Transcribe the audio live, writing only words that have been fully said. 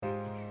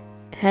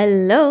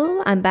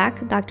Hello, I'm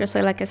back, Dr.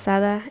 Soyla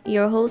Quesada,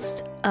 your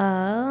host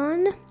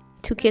on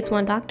Two Kids,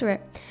 One Doctorate.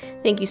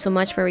 Thank you so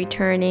much for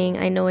returning.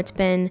 I know it's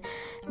been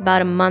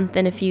about a month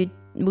and a few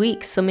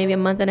weeks, so maybe a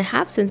month and a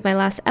half since my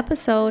last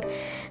episode,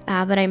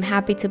 but I'm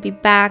happy to be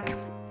back.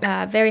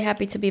 Very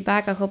happy to be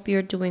back. I hope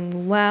you're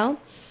doing well.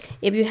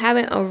 If you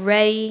haven't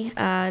already,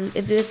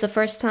 if this is the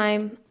first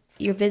time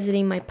you're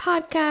visiting my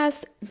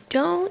podcast,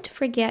 don't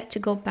forget to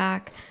go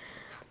back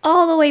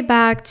all the way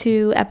back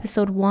to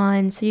episode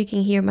 1 so you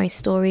can hear my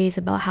stories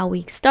about how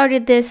we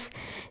started this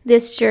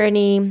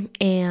journey.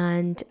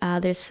 And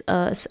there's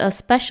a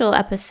special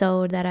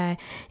episode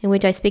in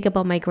which I speak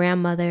about my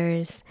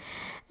grandmothers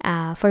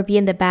for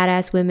being the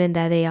badass women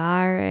that they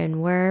are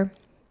and were,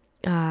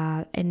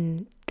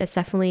 and that's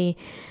definitely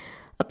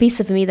a piece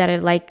of me that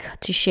I'd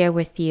like to share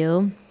with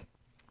you.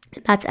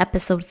 That's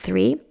episode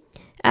 3.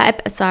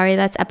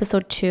 That's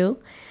episode 2.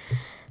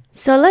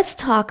 So let's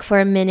talk for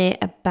a minute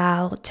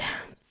about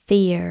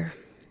fear.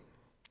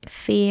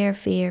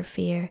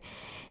 Fear.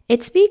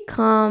 It's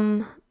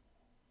become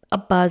a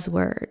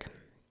buzzword.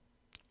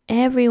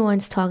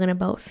 Everyone's talking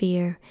about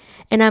fear.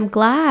 And I'm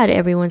glad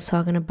everyone's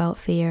talking about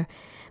fear.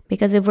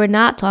 Because if we're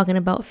not talking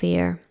about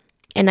fear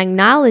and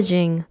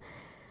acknowledging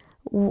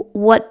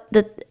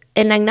the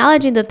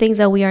things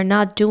that we are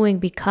not doing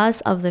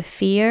because of the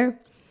fear,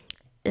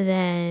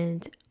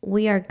 then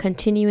we are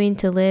continuing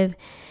to live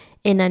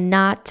in a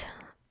not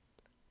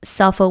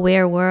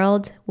self-aware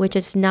world, which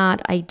is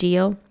not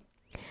ideal.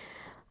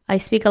 I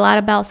speak a lot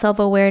about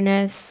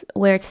self-awareness,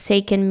 where it's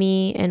taken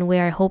me and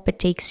where I hope it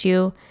takes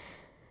you.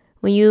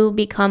 When you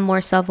become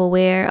more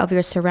self-aware of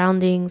your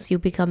surroundings, you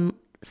become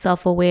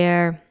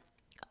self-aware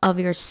of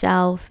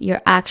yourself, your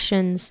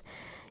actions,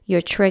 your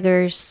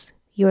triggers,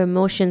 your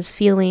emotions,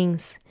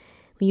 feelings.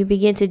 When you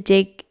begin to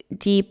dig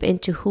deep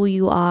into who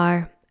you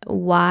are,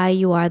 why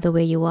you are the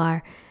way you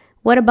are,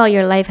 what about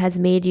your life has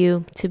made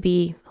you to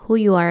be who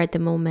you are at the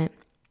moment.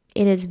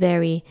 It is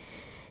very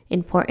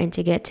important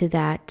to get to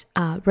that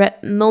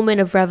moment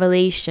of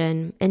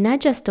revelation. And not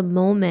just a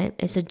moment,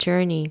 it's a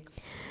journey.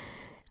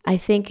 I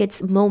think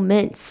it's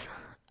moments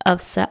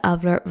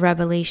of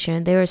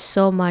revelation. There is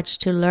so much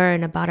to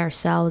learn about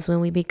ourselves when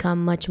we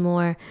become much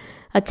more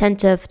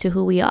attentive to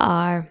who we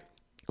are,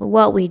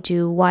 what we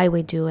do, why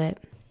we do it.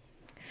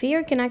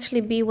 Fear can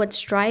actually be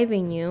what's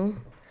driving you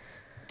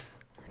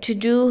to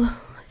do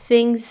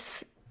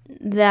things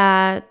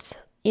that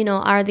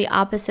are the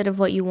opposite of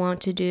what you want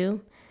to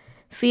do.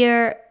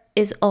 Fear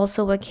is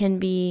also what can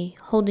be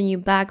holding you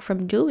back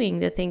from doing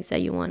the things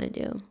that you want to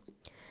do.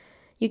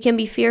 You can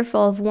be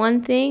fearful of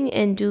one thing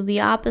and do the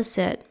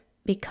opposite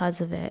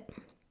because of it.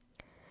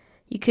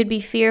 You could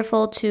be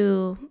fearful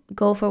to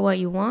go for what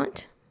you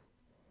want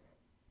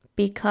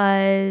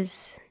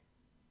because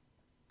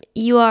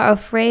you are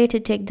afraid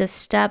to take the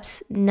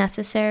steps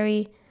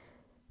necessary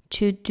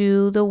to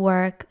do the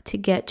work to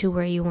get to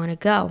where you want to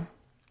go.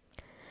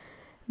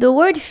 The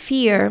word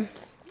fear,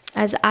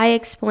 as I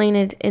explained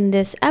it in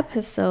this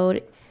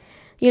episode,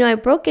 I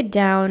broke it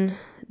down,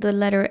 the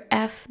letter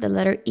F, the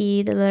letter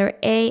E, the letter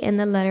A, and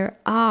the letter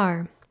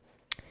R.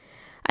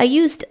 I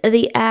used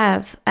the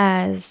F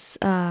as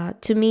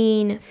to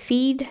mean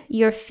feed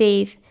your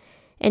faith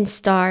and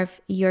starve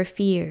your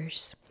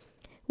fears.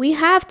 We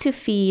have to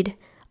feed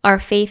our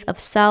faith of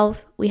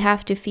self. We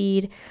have to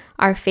feed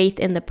our faith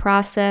in the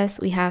process.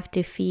 We have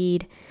to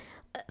feed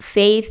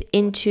faith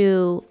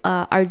into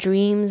our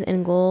dreams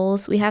and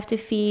goals. We have to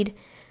feed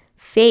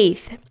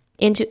faith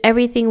into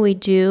everything we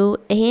do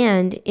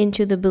and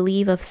into the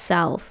belief of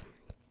self.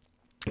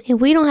 If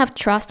we don't have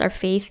trust or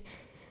faith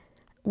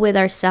with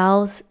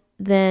ourselves,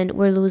 then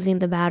we're losing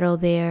the battle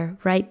there,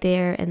 right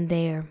then and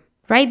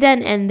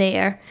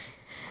there.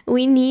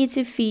 We need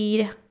to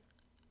feed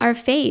our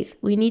faith.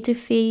 We need to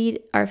feed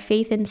our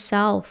faith in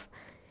self.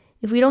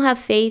 If we don't have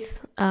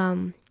faith,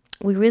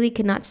 we really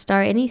cannot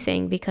start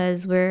anything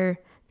because we're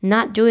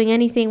not doing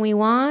anything we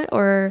want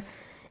or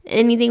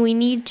anything we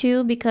need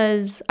to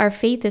because our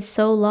faith is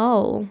so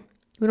low.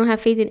 We don't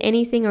have faith in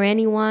anything or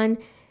anyone.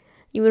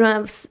 We don't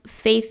have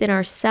faith in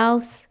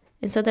ourselves.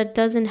 And so that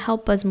doesn't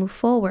help us move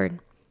forward.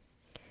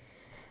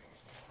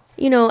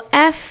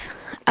 F,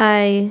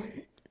 I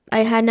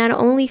had not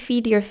only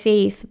feed your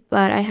faith,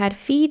 but I had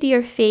feed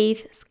your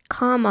faith,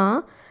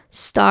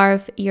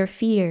 starve your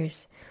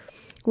fears.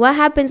 What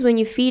happens when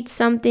you feed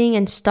something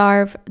and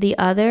starve the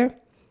other?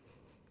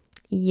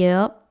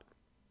 Yep.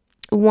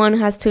 One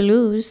has to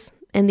lose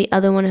and the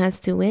other one has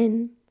to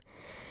win.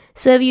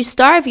 So if you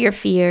starve your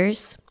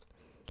fears,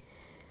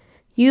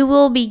 you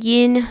will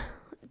begin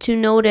to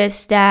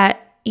notice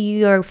that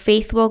your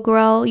faith will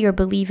grow, your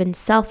belief in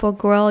self will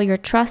grow, your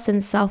trust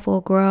in self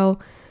will grow,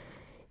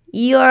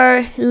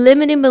 your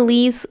limiting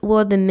beliefs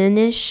will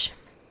diminish.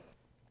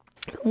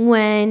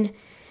 When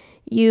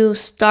you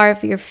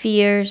starve your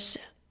fears,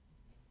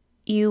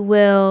 you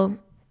will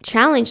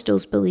challenge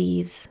those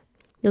beliefs,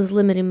 those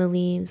limiting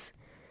beliefs.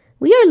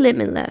 We are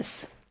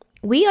limitless.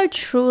 We are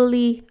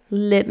truly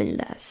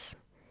limitless.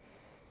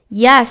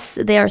 Yes,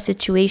 there are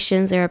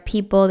situations, there are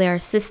people, there are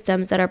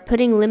systems that are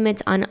putting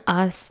limits on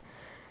us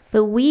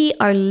but we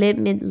are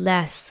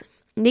limitless.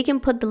 They can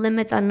put the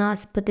limits on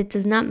us, but it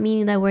does not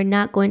mean that we're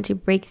not going to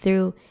break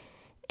through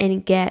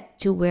and get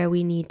to where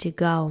we need to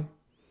go.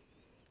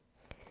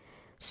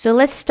 So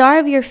let's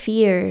starve your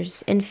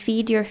fears and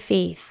feed your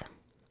faith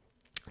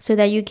so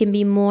that you can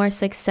be more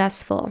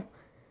successful.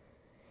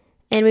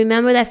 And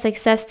remember that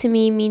success to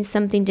me means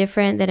something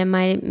different than it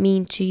might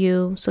mean to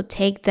you. So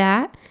take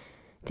that,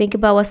 think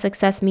about what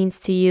success means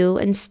to you,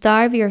 and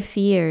starve your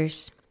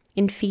fears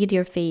and feed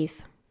your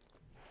faith.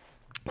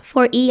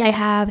 For E, I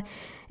have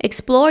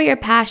explore your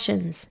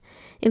passions.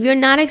 If you're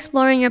not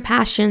exploring your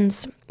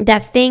passions,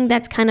 that thing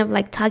that's kind of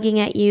like tugging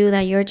at you,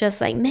 that you're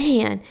just like,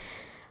 man,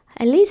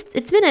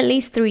 it's been at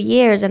least 3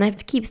 years and I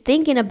keep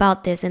thinking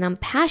about this and I'm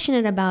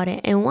passionate about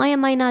it. And why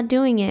am I not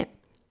doing it?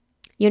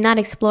 You're not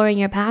exploring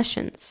your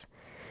passions.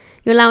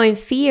 You're allowing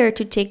fear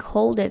to take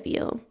hold of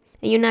you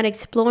and you're not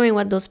exploring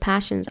what those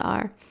passions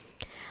are.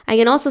 I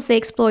can also say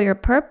explore your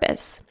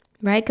purpose,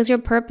 right? Because your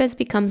purpose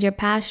becomes your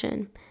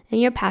passion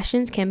and your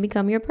passions can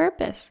become your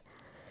purpose.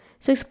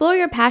 So explore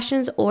your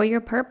passions or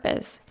your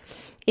purpose.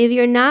 If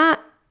you're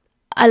not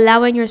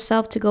allowing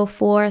yourself to go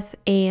forth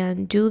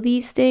and do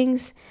these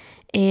things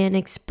and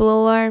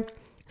explore,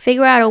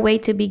 figure out a way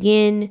to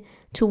begin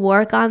to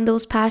work on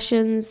those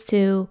passions,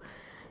 to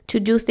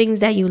do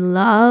things that you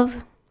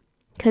love,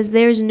 because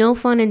there's no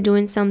fun in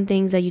doing some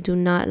things that you do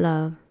not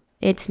love.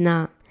 It's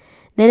not.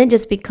 Then it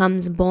just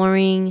becomes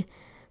boring,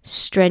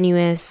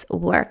 strenuous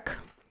work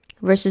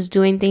versus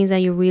doing things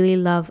that you really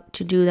love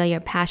to do, that you're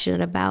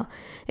passionate about.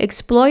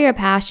 Explore your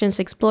passions,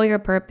 explore your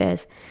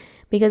purpose,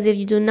 because if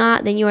you do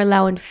not, then you're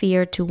allowing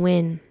fear to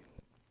win.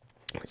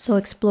 So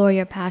explore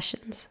your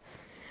passions.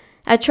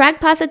 Attract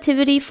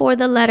positivity for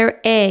the letter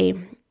A.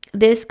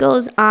 This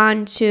goes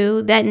on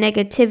to that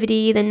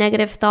negativity, the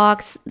negative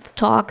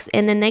talks,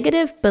 and the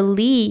negative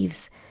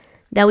beliefs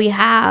that we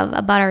have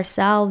about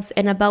ourselves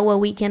and about what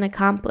we can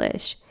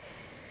accomplish.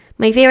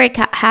 My favorite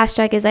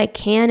hashtag is I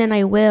can and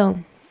I will.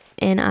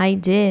 And I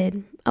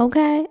did.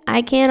 Okay,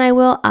 I can, I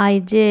will, I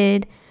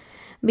did.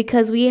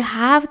 Because we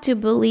have to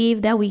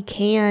believe that we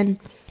can.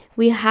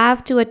 We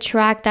have to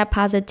attract that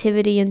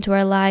positivity into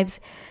our lives.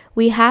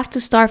 We have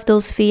to starve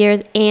those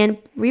fears and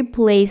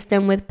replace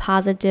them with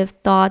positive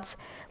thoughts,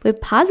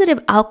 with positive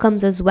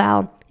outcomes as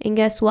well. And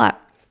guess what?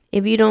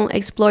 If you don't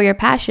explore your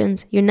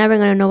passions, you're never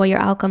going to know what your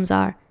outcomes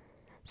are.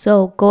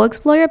 So go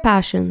explore your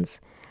passions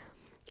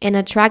and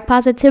attract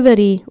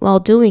positivity while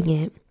doing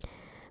it.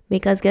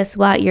 Because guess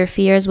what? Your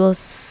fears will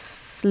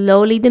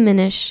slowly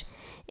diminish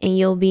and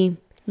you'll be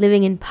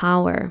living in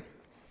power.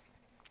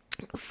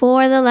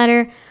 For the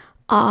letter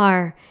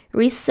R,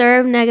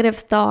 reserve negative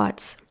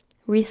thoughts.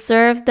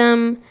 Reserve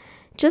them.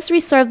 Just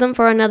reserve them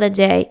for another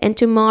day. And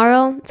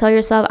tomorrow, tell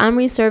yourself, I'm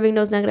reserving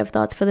those negative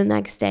thoughts for the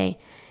next day.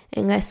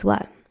 And guess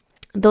what?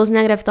 Those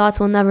negative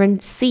thoughts will never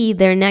see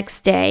their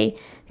next day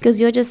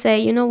because you'll just say,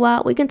 you know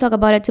what? We can talk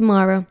about it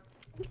tomorrow.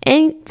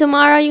 And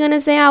tomorrow you're going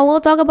to say, we'll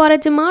talk about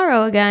it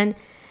tomorrow again.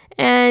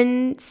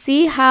 And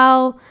see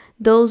how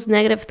those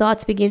negative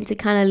thoughts begin to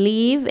kind of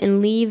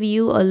leave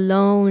you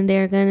alone.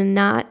 They're going to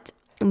not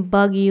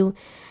bug you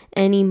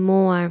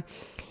anymore.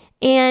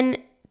 And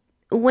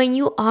when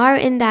you are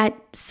in that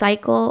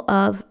cycle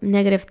of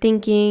negative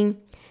thinking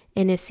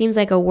and it seems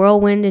like a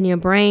whirlwind in your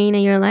brain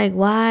and you're like,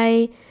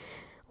 why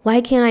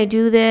can't I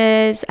do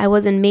this? I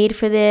wasn't made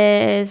for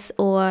this,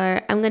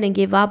 or I'm going to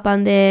give up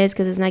on this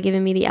because it's not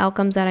giving me the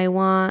outcomes that I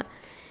want,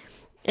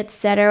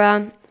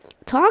 etc.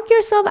 Talk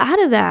yourself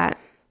out of that.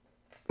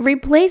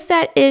 Replace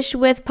that ish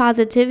with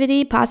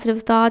positivity,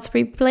 positive thoughts.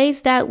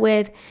 Replace that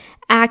with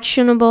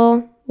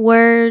actionable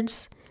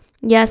words.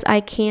 Yes,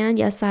 I can.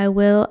 Yes, I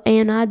will.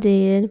 And I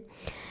did.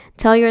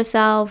 Tell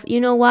yourself,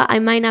 you know what? I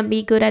might not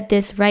be good at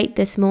this right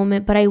this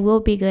moment, but I will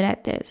be good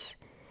at this.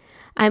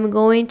 I'm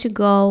going to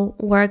go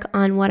work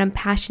on what I'm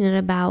passionate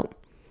about.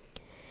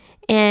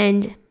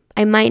 And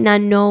I might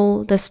not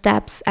know the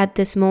steps at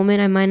this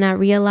moment. I might not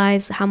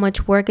realize how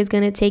much work is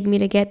going to take me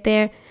to get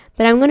there.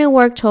 But I'm going to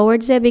work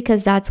towards it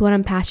because that's what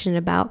I'm passionate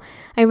about.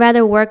 I'd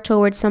rather work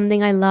towards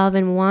something I love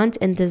and want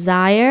and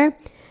desire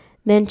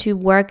than to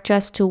work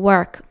just to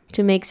work,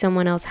 to make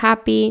someone else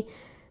happy,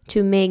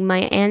 to make my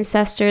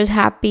ancestors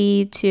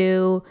happy,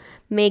 to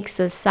make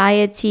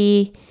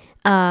society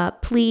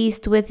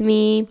pleased with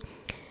me.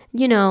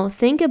 You know,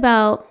 think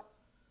about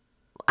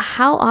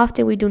how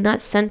often we do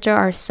not center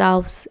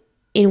ourselves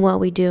in what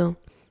we do.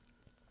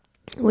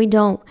 We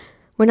don't.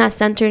 We're not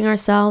centering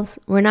ourselves.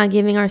 We're not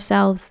giving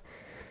ourselves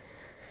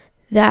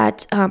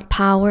that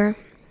power.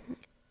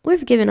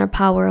 We've given our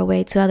power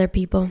away to other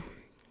people.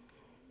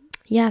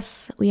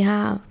 Yes, we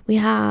have.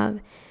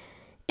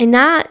 And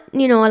not,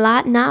 a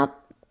lot, not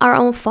our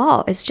own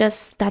fault. It's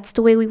just that's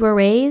the way we were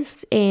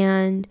raised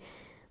and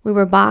we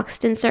were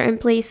boxed in certain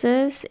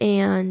places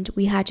and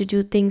we had to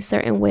do things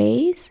certain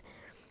ways.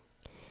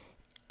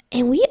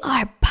 And we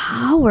are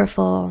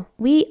powerful.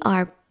 We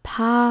are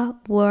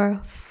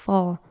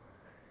powerful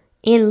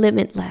and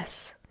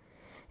limitless.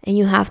 And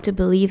you have to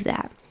believe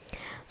that.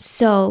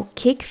 So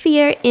kick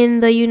fear in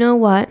the you know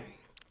what.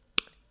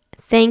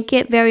 Thank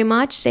it very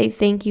much. Say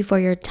thank you for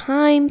your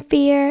time,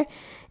 fear.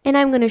 And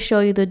I'm going to show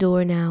you the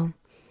door now.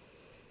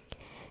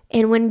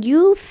 And when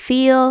you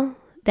feel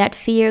that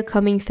fear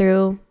coming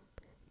through,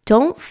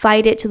 don't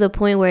fight it to the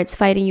point where it's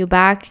fighting you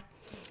back.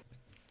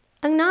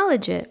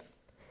 Acknowledge it.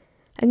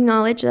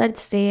 Acknowledge that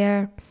it's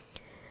there.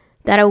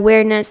 That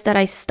awareness that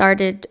I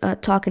started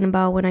talking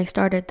about when I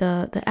started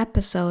the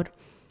episode.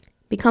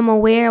 Become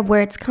aware of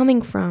where it's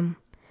coming from.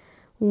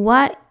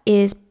 What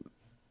is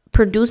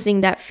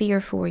producing that fear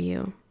for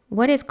you?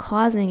 What is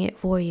causing it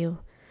for you?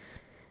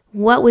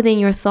 What within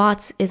your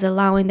thoughts is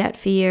allowing that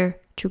fear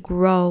to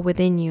grow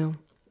within you?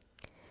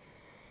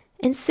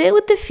 And sit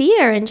with the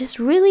fear and just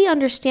really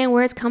understand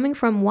where it's coming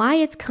from, why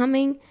it's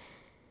coming.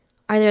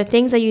 Are there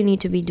things that you need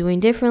to be doing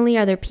differently?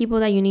 Are there people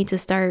that you need to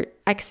start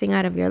Xing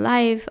out of your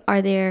life?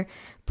 Are there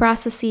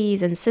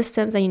processes and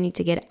systems that you need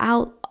to get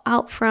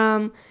out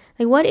from?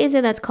 Like, what is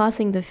it that's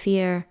causing the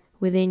fear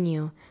within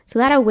you? So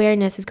that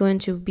awareness is going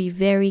to be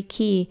very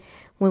key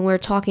when we're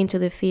talking to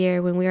the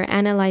fear, when we're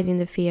analyzing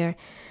the fear,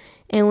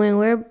 and when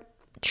we're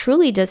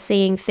truly just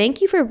saying thank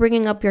you for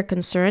bringing up your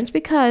concerns,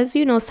 because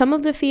some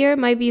of the fear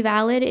might be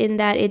valid in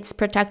that it's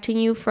protecting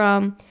you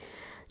from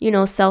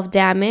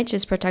self-damage,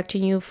 is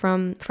protecting you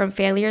from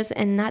failures,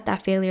 and not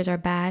that failures are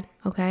bad,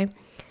 okay?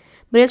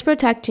 But it's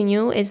protecting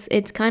you.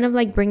 It's kind of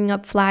like bringing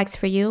up flags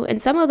for you.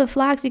 And some of the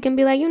flags you can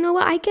be like, you know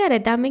what, I get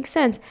it, that makes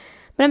sense,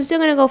 but I'm still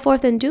going to go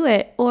forth and do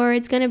it. Or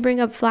it's going to bring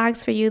up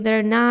flags for you that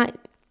are not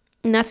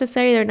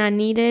necessary, they're not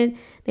needed,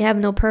 they have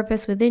no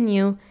purpose within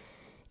you.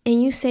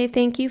 And you say,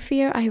 thank you,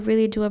 fear, I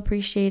really do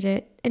appreciate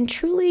it. And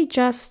truly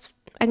just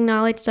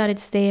acknowledge that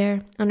it's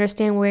there,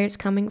 understand where it's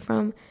coming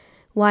from,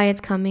 why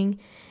it's coming,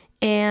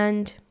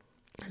 and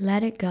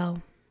let it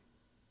go.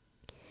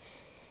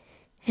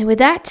 And with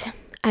that,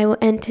 I will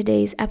end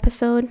today's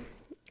episode.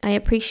 I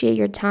appreciate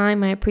your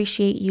time. I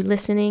appreciate you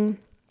listening.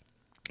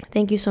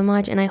 Thank you so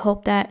much. And I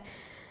hope that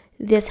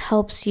this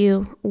helps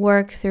you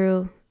work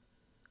through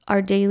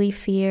our daily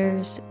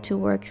fears, to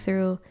work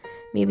through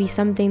maybe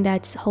something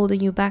that's holding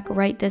you back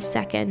right this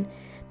second.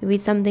 Maybe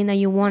it's something that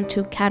you want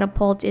to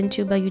catapult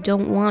into, but you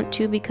don't want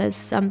to because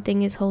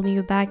something is holding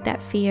you back,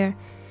 that fear.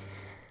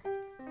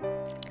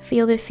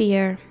 Feel the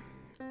fear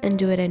and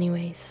do it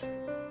anyways.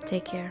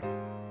 Take care.